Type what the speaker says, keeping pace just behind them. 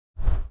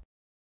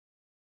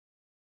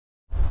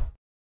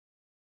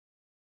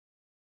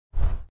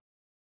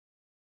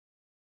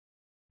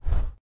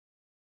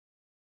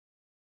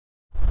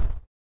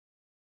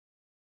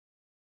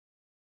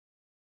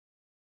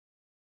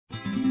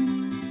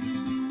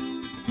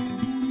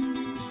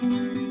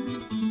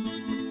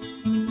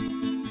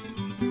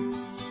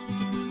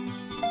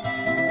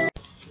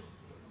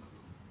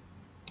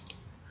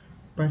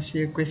Past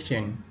year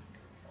question,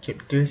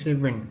 Chapter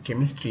 7,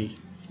 Chemistry,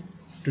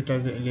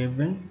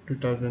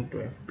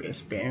 2011-2012,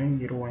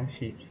 PSPM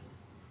 016.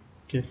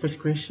 Okay,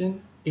 first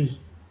question A.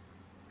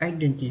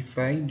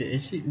 Identify the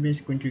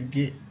acid-base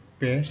conjugate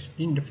pairs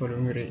in the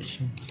following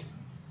reactions.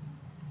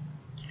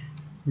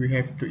 We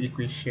have two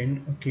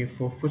equations. Okay,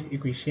 for first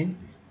equation,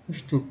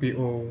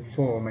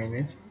 H2PO4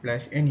 minus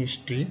plus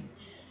NH3.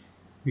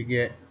 We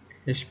get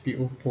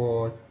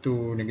HPO4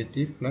 2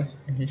 negative plus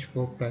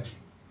NH4 plus.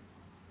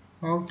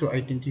 How to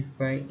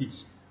identify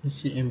its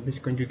acid and base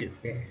conjugate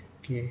pair?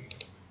 Okay,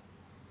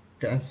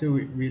 the answer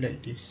will be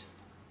like this.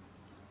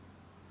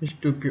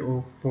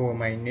 H2PO4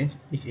 minus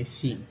is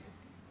acid,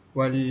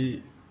 while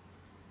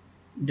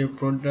the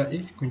product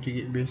is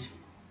conjugate base,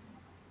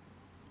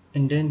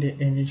 and then the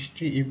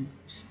NH3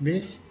 is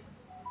base,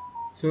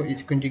 so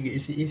its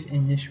conjugate acid is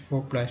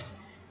NH4 plus.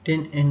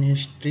 Then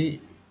NH3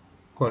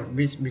 called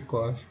base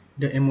because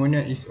the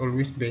ammonia is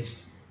always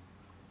base,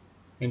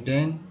 and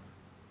then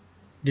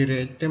the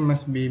reactant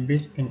must be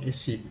base and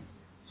acid,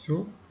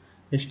 so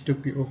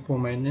H2PO4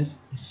 minus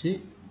acid,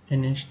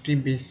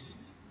 NH3 base.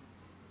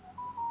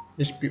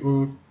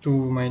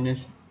 HPO2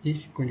 minus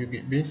is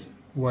conjugate base,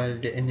 while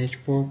the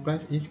NH4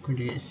 plus is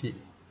conjugate acid.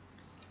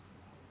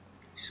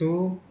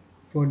 So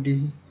for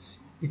this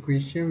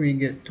equation we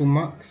get 2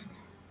 marks.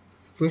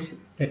 First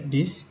at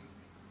this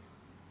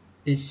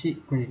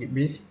acid conjugate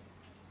base,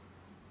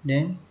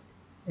 then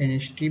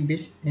NH3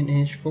 base and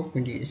NH4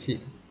 conjugate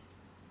acid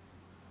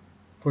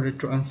for the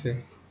true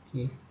answer.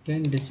 Okay,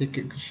 then the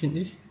second question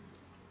is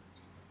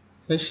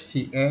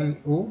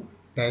HClO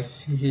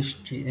plus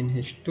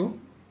CH3NH2.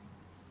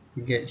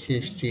 We get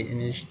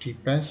CH3NH3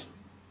 plus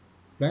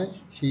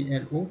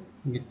ClO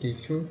negative.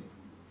 So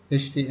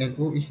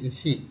HClO is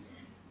acid.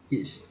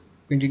 Its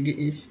conjugate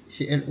is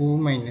ClO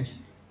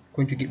minus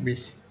conjugate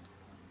base.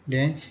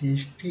 Then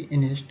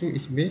CH3NH2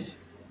 is base,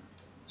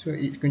 so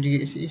its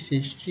conjugate acid is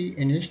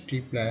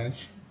CH3NH3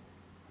 plus.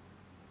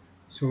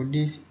 So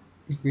this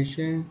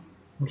equation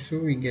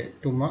also we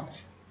get 2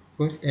 marks.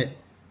 First at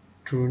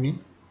true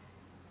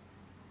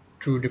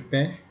the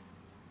pair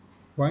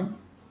 1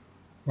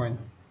 1.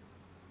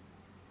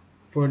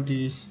 For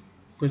this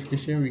first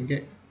question we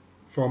get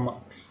 4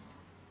 marks.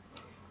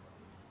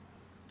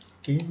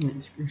 Okay,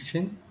 next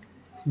question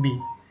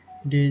B.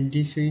 The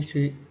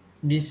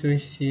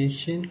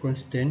dissociation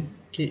constant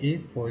Ka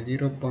for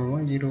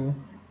 0.10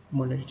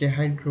 molar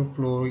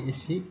hydrofluoric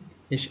acid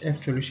HF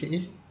solution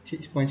is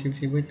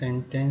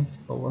 6.77 times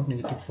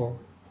 10⁻⁻⁴.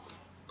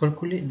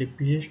 Calculate the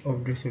pH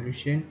of the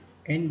solution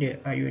and the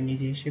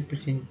ionization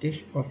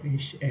percentage of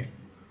HF.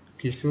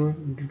 Okay, so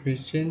the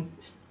question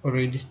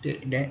already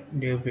stated that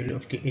the value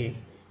of Ka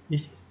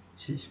is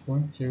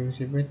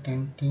 6.77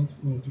 times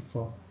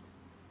 10⁻⁴.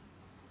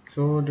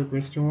 So the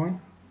question 1,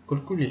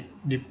 calculate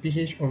the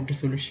pH of the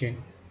solution.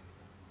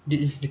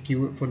 This is the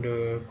keyword for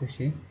the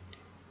question.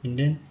 And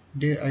then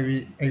the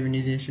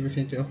ionization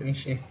percentage of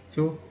HF.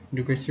 So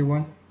the question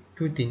 1,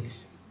 two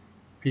things: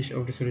 pH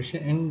of the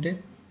solution and the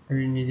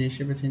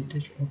ionization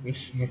percentage of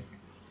HF.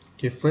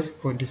 Okay, first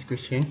for this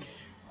question,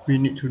 we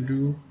need to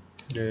do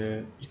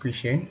the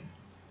equation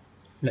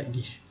like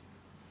this.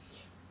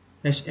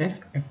 HF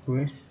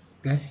aqueous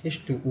plus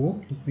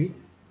H2O liquid,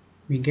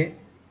 we get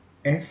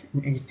F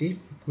negative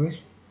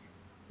aqueous,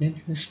 then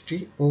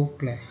H3O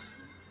plus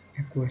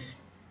aqueous.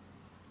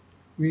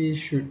 We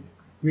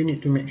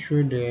need to make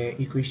sure the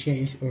equation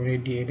is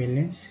already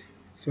balanced.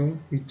 So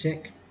we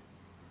check.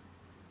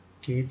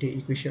 Okay, the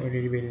equation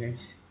already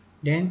balanced.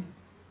 Then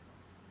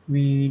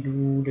we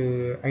do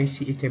the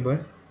ICA table.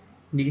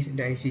 This is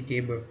the IC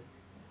table.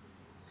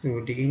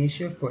 So the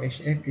initial for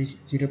HF is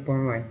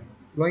 0.1.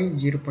 Why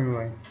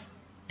 0.1?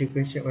 The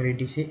question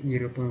already said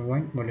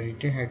 0.1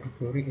 molarity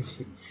hydrofluoric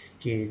acid.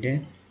 Okay,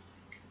 then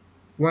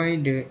why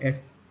the F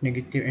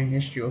negative and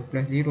H3O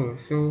plus 0?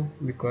 So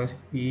because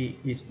E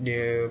is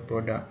the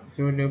product.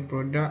 So the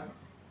product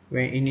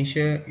when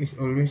initial is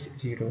always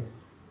 0.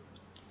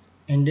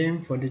 And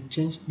then for the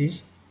change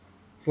is,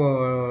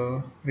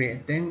 for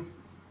reactant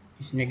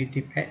is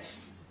negative X,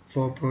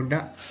 for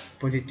product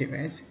positive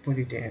X,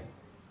 positive X.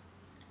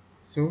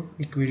 So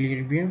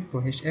equilibrium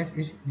for HF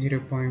is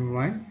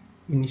 0.1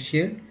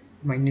 initial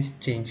minus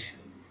change,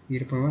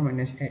 0.1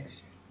 minus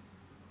X.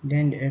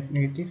 Then the F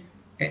negative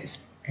X.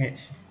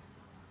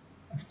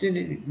 After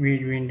that we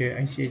doing the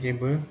ICA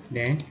table,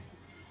 then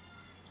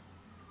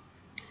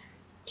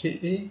Ka,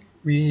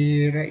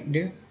 we write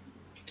the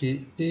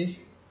Ka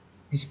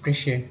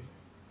expression.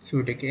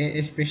 So the Ka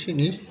expression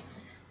is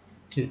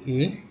Ka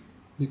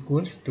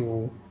equals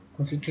to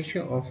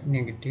concentration of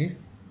negative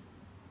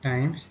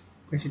times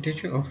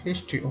concentration of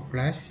H3O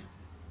plus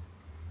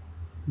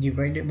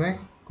divided by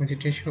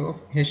concentration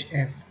of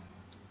HF.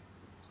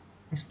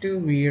 After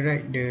we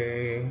write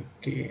the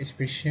Ka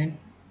expression,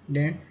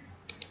 then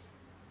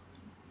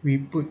we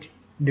put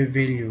the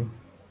value.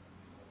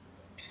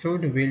 So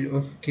the value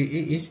of Ka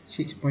is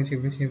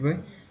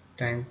 6.77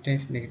 times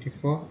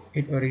 10⁻⁴.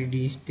 It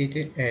already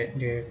stated at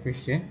the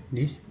question,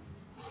 this.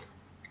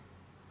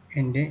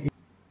 And then it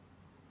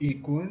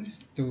equals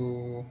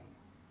to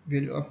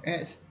value of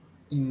x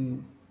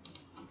in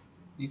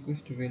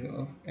equals to value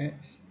of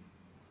x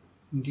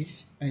in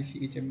this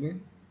ICE table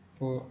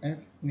for f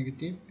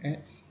negative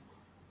x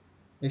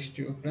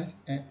H2O plus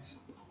x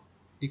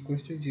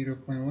equals to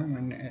 0.1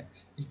 minus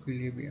x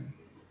equilibrium.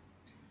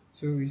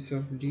 So we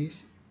solve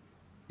this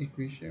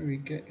equation, we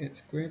get x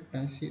squared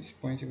plus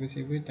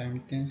 6.77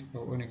 times 10 to the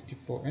power negative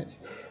 4x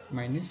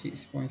minus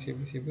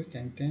 6.77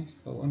 times 10 to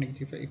the power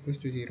negative 5 equals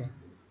to 0.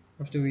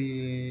 After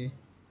we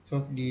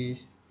solve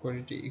this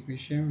quadratic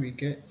equation, we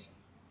get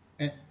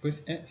at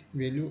first x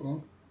value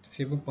of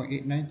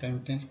 7.89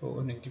 times 10 to the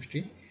power negative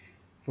 3.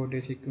 For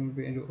the second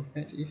value of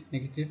x is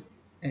negative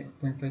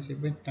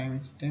 8.57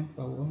 times 10 to the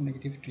power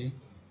negative 3.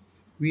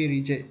 We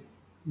reject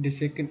the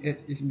second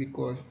x is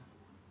because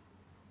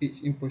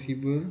it's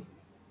impossible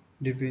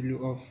the value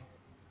of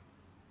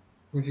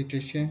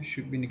concentration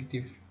should be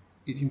negative.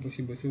 It's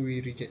impossible, so we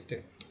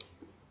rejected.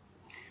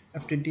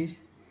 After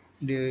this,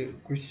 the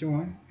question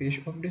 1,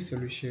 pH of the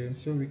solution.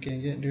 So we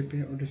can get the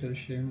pH of the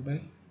solution by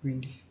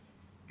doing this.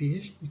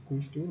 pH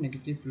equals to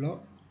negative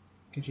log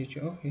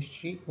concentration of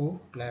H3O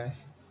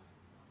plus.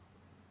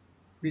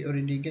 We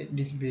already get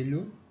this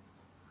value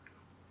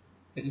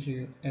at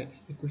here,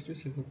 x equals to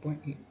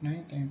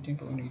 7.89 times 10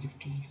 power negative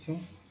 3. So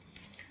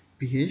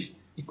pH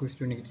equals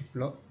to negative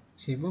log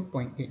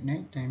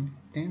 7.89 times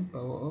 10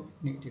 power of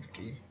negative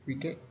 3. We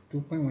get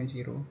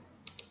 2.10.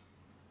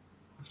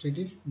 After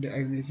this, the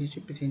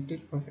ionization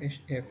percentage of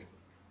HF.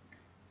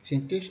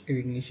 Percentage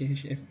ionization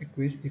HF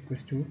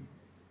equals to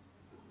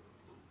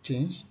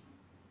change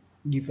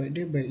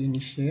divided by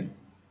initial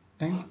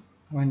times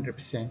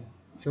 100%.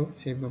 So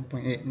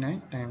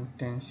 7.89 times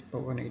 10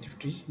 power negative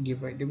 3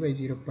 divided by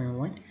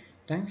 0.1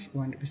 times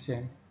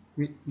 100%.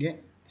 We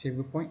get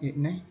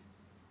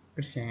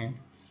 7.89%.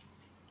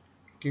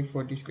 Okay,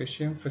 for this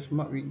question, first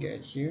mark we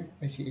get here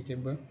ICE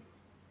table.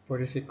 For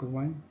the second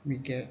one,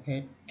 we get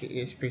at Ka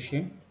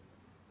expression,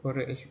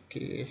 correct Ka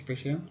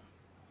expression.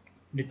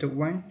 The third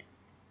one,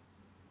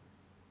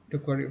 the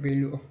correct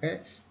value of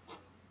x.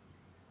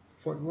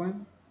 Fourth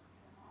one,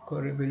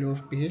 correct value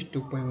of pH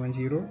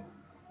 2.10,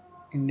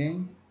 and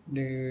then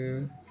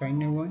the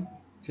final one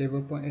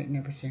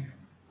 7.89%.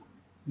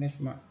 Let's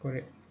mark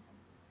correct.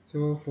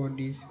 So for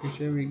this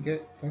question, we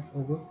get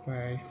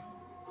 5/5.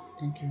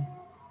 Thank you.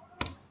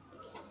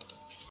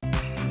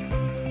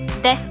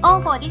 That's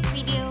all for this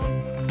video.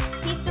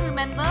 Please do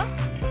remember,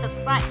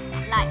 subscribe,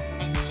 like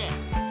and share.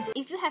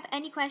 If you have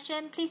any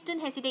question, please don't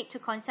hesitate to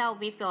consult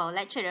with your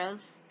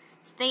lecturers.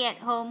 Stay at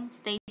home,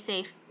 stay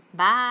safe.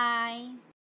 Bye.